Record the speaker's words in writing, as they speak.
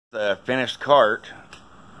The finished cart.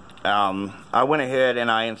 I went ahead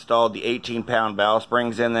and I installed the 18-pound valve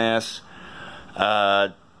springs in this.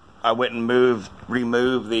 I went and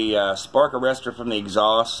removed the spark arrestor from the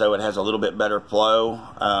exhaust so it has a little bit better flow.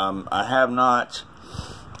 I have not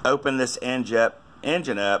opened this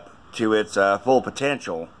engine up to its full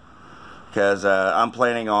potential because I'm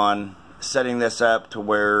planning on setting this up to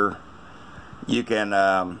where you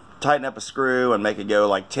can tighten up a screw and make it go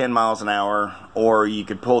like 10 miles an hour, or you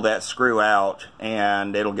could pull that screw out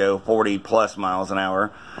and it'll go 40 plus miles an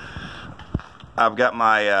hour. I've got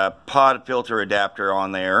my pod filter adapter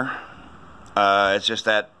on there. It's just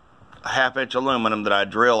that 1/2 inch aluminum that I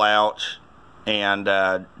drill out and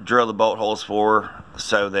drill the bolt holes for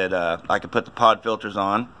so that I can put the pod filters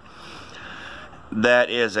on.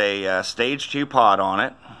 That is a stage 2 pod on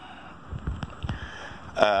it.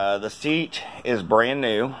 The seat is brand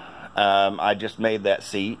new. I just made that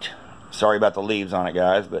seat. Sorry about the leaves on it,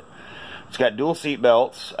 guys, but it's got dual seat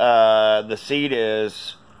belts. The seat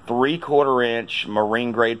is 3/4 inch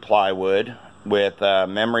marine grade plywood with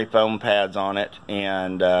memory foam pads on it,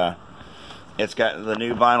 and it's got the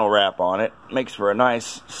new vinyl wrap on it. Makes for a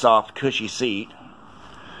nice, soft, cushy seat.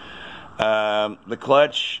 The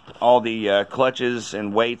clutch, all the clutches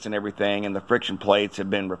and weights and everything, and the friction plates have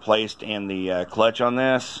been replaced in the clutch on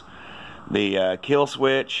this. The kill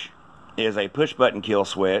switch is a push button kill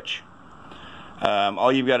switch.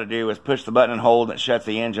 All you've got to do is push the button and hold, and it shuts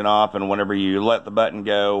the engine off, and whenever you let the button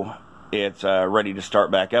go, it's ready to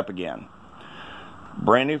start back up again.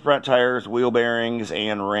 Brand new front tires, wheel bearings,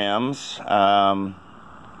 and rims.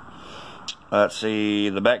 Let's see,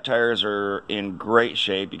 the back tires are in great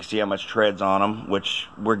shape. You can see how much tread's on them, which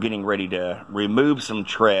we're getting ready to remove some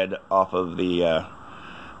tread off of the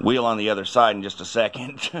wheel on the other side in just a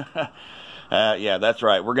second. Yeah, that's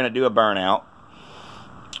right. We're going to do a burnout.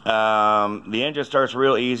 The engine starts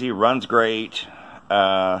real easy, runs great,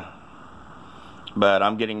 but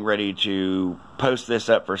I'm getting ready to post this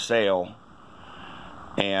up for sale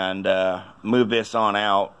and move this on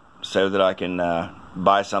out so that I can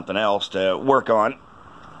buy something else to work on.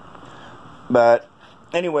 But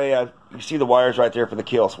anyway, you see the wires right there for the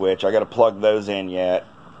kill switch. I got to plug those in yet.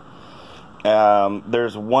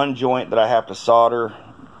 There's one joint that I have to solder,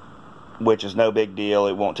 which is no big deal.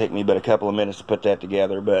 It won't take me but a couple of minutes to put that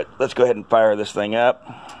together. But let's go ahead and fire this thing up.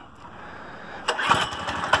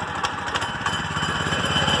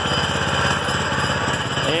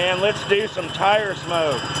 And let's do some tire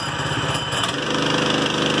smoke.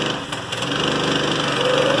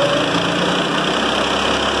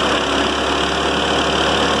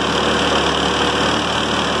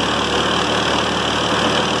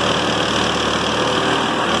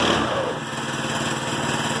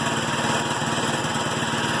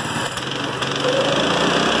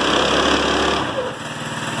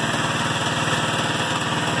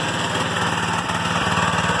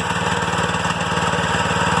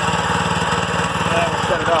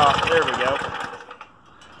 There we go.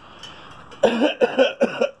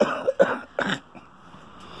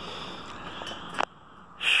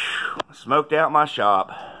 Smoked out my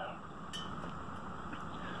shop.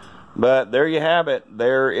 But there you have it.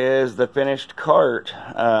 There is the finished cart.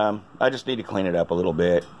 I just need to clean it up a little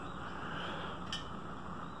bit.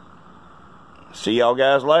 See y'all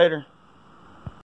guys later.